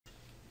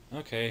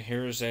Okay,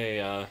 here's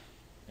a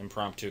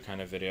impromptu kind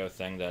of video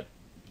thing that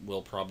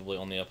will probably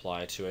only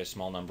apply to a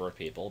small number of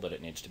people, but it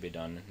needs to be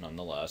done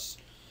nonetheless.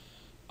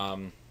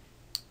 Um,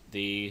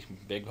 the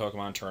big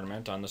Pokemon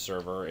tournament on the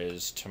server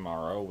is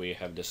tomorrow. We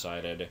have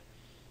decided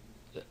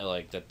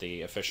that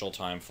the official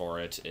time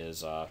for it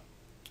is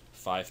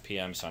 5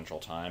 p.m. Central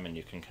Time, and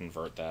you can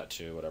convert that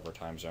to whatever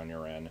time zone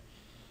you're in.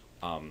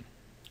 Um,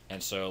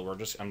 and so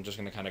I'm just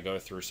gonna kind of go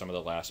through some of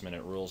the last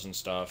minute rules and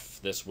stuff.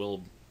 This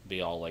will be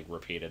all like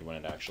repeated when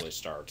it actually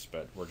starts,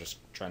 but we're just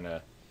trying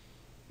to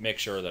make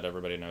sure that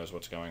everybody knows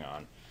what's going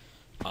on.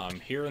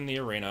 Here in the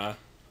arena,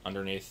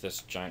 underneath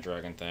this giant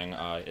dragon thing,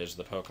 is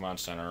the Pokemon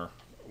Center,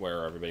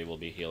 where everybody will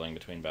be healing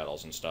between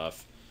battles and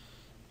stuff.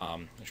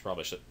 I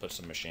should put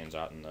some machines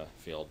out in the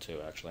field too,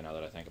 actually, now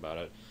that I think about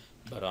it.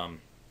 But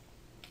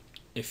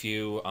if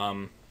you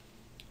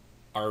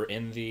are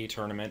in the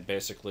tournament,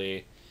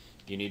 basically,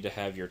 you need to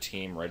have your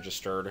team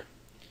registered.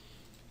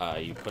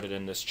 You put it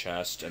in this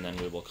chest, and then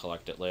we will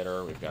collect it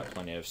later. We've got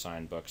plenty of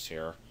signed books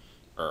here,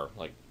 or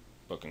like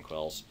book and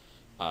quills.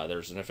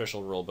 There's an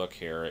official rule book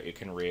here you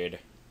can read.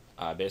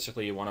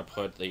 Basically, you want to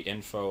put the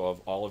info of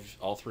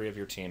all three of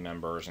your team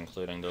members,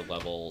 including their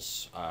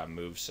levels,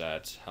 move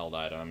sets, held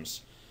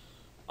items,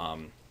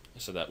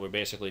 so that we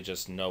basically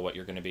just know what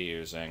you're going to be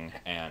using,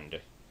 and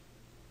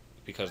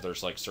because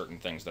there's like certain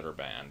things that are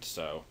banned.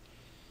 So,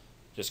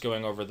 just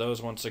going over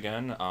those once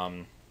again.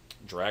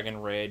 Dragon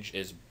Rage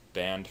is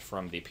banned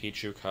from the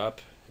Pichu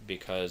Cup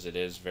because it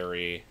is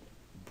very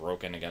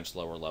broken against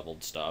lower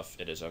leveled stuff.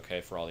 It is okay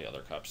for all the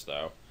other cups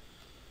though.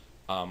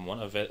 One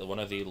of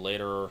the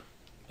later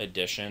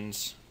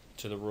additions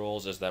to the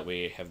rules is that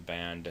we have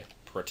banned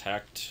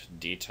Protect,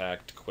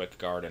 Detect, Quick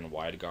Guard, and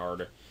Wide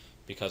Guard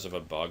because of a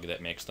bug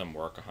that makes them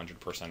work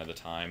 100% of the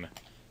time.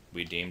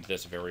 We deemed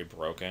this very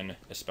broken,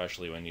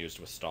 especially when used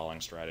with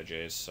stalling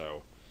strategies,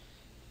 so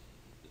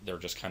they're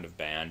just kind of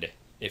banned.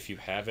 If you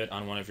have it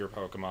on one of your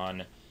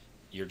Pokemon,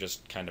 you're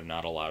just kind of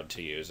not allowed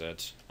to use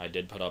it. I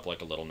did put up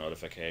like a little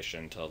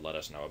notification to let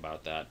us know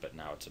about that, but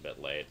now it's a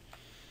bit late.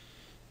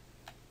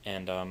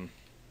 And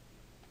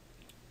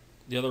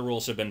the other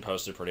rules have been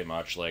posted pretty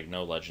much, like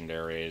no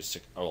legendaries.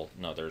 Oh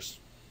no, there's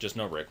just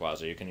no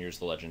Rayquaza. You can use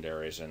the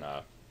legendaries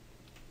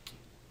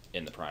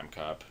in the Prime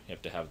Cup. You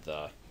have to have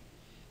the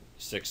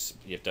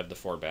the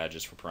 4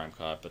 badges for Prime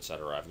Cup,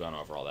 etc. I've gone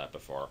over all that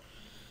before.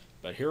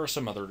 But here are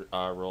some other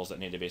rules that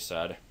need to be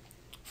said.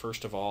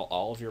 First of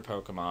all of your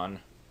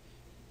Pokemon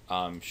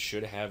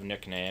should have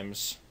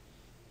nicknames,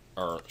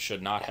 or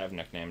should not have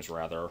nicknames,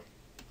 rather.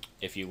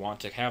 If you want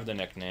to have the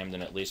nickname,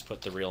 then at least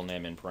put the real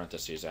name in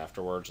parentheses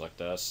afterwards, like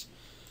this.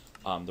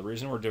 The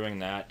reason we're doing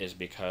that is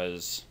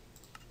because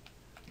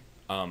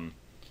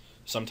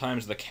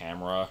sometimes the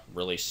camera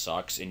really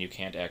sucks and you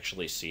can't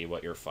actually see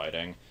what you're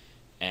fighting.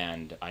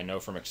 And I know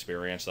from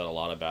experience that a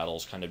lot of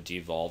battles kind of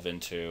devolve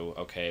into,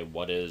 okay,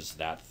 what is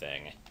that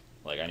thing?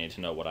 Like, I need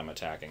to know what I'm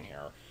attacking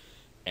here.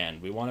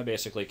 And we want to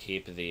basically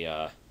keep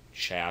the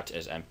chat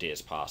as empty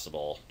as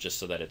possible, just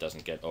so that it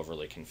doesn't get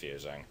overly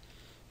confusing.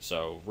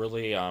 So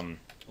really,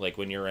 like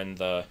when you're in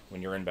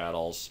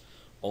battles,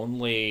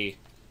 only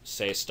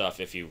say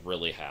stuff if you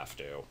really have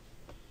to.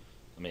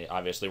 I mean,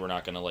 obviously we're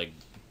not gonna like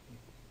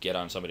get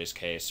on somebody's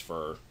case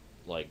for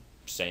like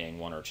saying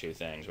 1 or 2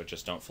 things, but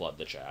just don't flood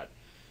the chat.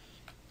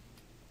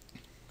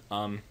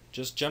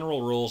 Just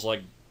general rules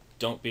like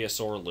don't be a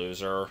sore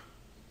loser.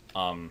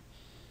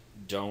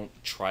 Don't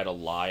try to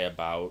lie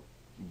about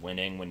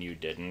winning when you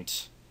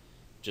didn't.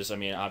 Just, I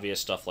mean, obvious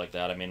stuff like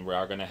that. I mean, we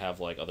are going to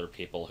have, like, other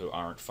people who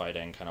aren't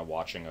fighting kind of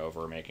watching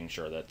over, making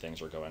sure that things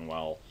are going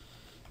well.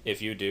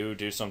 If you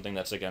do something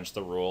that's against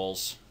the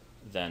rules,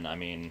 then, I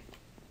mean,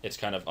 it's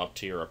kind of up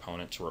to your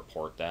opponent to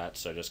report that,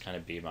 so just kind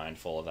of be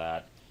mindful of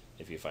that.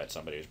 If you fight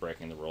somebody who's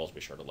breaking the rules,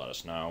 be sure to let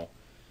us know.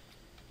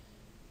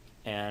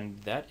 And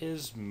that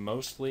is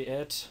mostly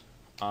it.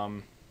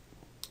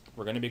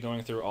 We're going to be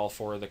going through all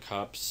 4 of the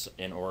cups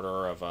in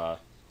order of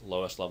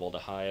lowest level to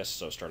highest,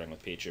 so starting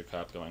with Pichu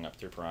Cup, going up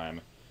through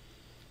Prime.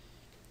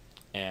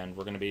 And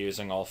we're going to be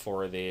using all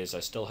 4 of these.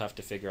 I still have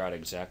to figure out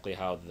exactly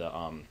how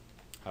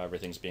how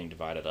everything's being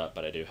divided up,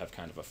 but I do have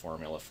kind of a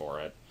formula for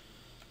it.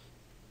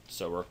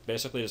 So we're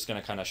basically just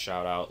going to kind of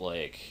shout out,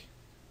 like,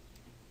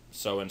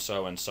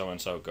 so-and-so and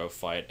so-and-so go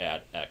fight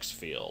at X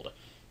field.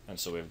 And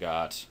so we've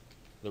got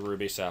the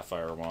Ruby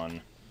Sapphire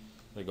one,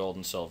 the Gold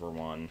and Silver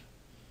one,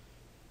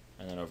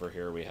 and then over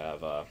here we have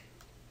the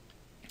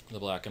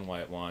Black and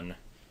White one,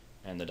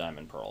 and the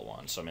Diamond Pearl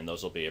one. So, I mean,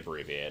 those will be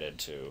abbreviated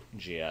to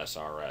GS,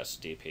 RS,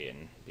 DP,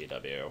 and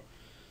BW.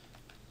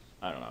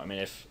 I don't know. I mean,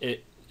 if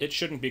it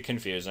shouldn't be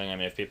confusing. I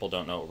mean, if people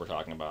don't know what we're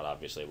talking about,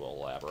 obviously we'll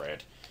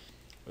elaborate.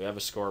 We have a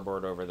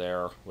scoreboard over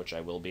there, which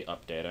I will be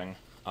updating,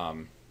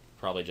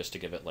 probably just to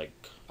give it, like,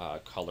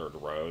 colored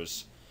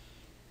rows.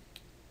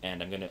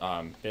 And I'm going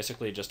to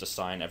basically just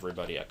assign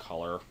everybody a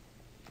color.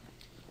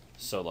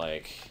 So,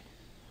 like,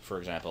 for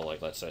example,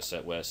 like, let's say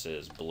Sitwis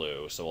is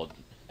blue, so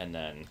and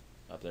then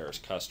up there is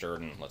Custard,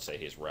 and let's say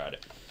he's red.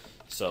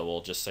 So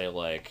we'll just say,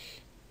 like,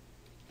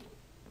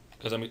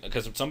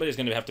 because somebody's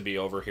going to have to be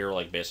over here,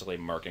 like, basically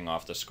marking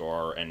off the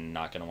score and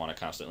not going to want to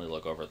constantly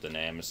look over at the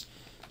names.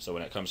 So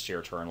when it comes to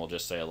your turn, we'll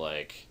just say,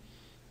 like,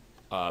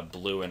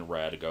 blue and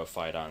red go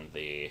fight on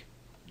the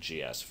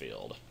GS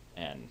field,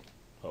 and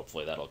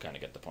hopefully that'll kind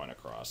of get the point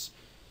across.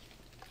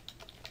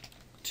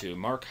 To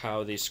mark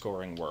how the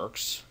scoring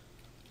works,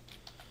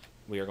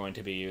 we are going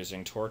to be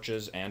using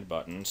torches and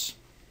buttons.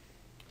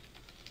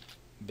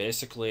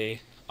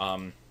 Basically,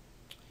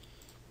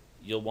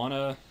 you'll want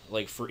to,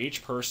 like, for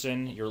each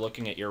person, you're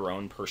looking at your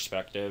own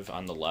perspective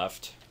on the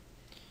left.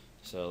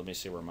 So let me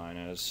see where mine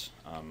is.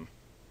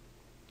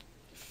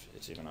 If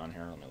it's even on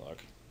here, let me look.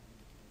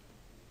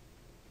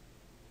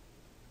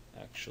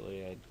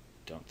 Actually, I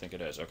don't think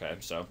it is. Okay,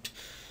 so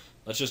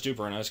let's just do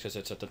Brenna's because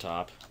it's at the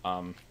top.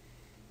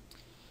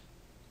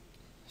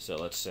 So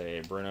let's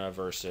say Brenna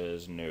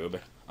versus Noob,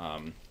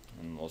 and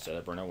we'll say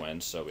that Brenna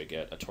wins, so we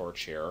get a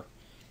torch here.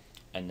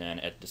 And then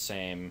at the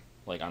same,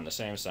 like on the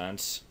same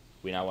sense,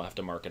 we now will have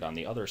to mark it on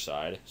the other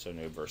side. So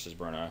Noob versus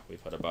Brenna, we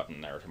put a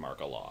button there to mark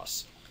a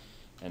loss.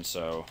 And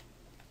so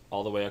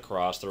all the way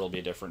across, there will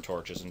be different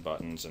torches and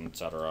buttons, and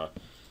etc.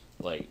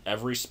 Like,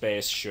 every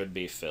space should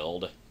be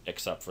filled,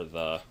 except for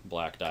the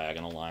black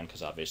diagonal line,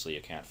 because obviously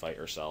you can't fight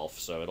yourself.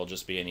 So it'll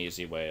just be an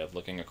easy way of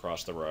looking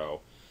across the row,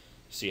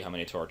 see how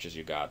many torches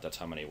you got, that's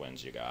how many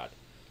wins you got.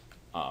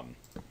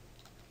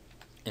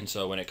 And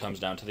so when it comes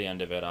down to the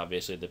end of it,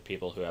 obviously the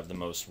people who have the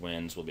most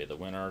wins will be the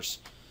winners.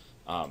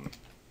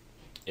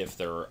 If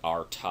there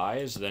are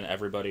ties, then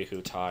everybody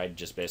who tied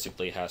just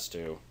basically has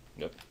to...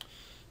 Yep.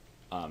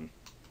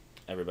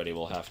 Everybody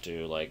will have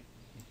to, like,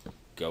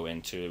 go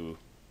into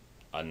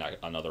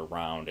another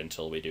round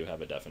until we do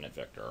have a definite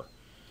victor.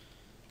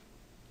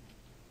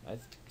 I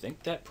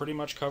think that pretty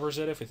much covers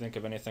it. If we think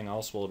of anything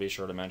else, we'll be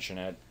sure to mention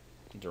it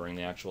during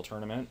the actual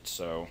tournament.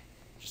 So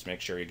just make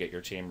sure you get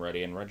your team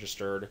ready and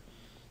registered.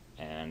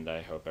 And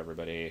I hope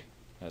everybody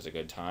has a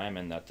good time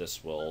and that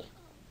this will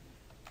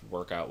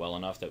work out well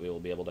enough that we will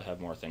be able to have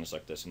more things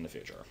like this in the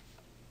future.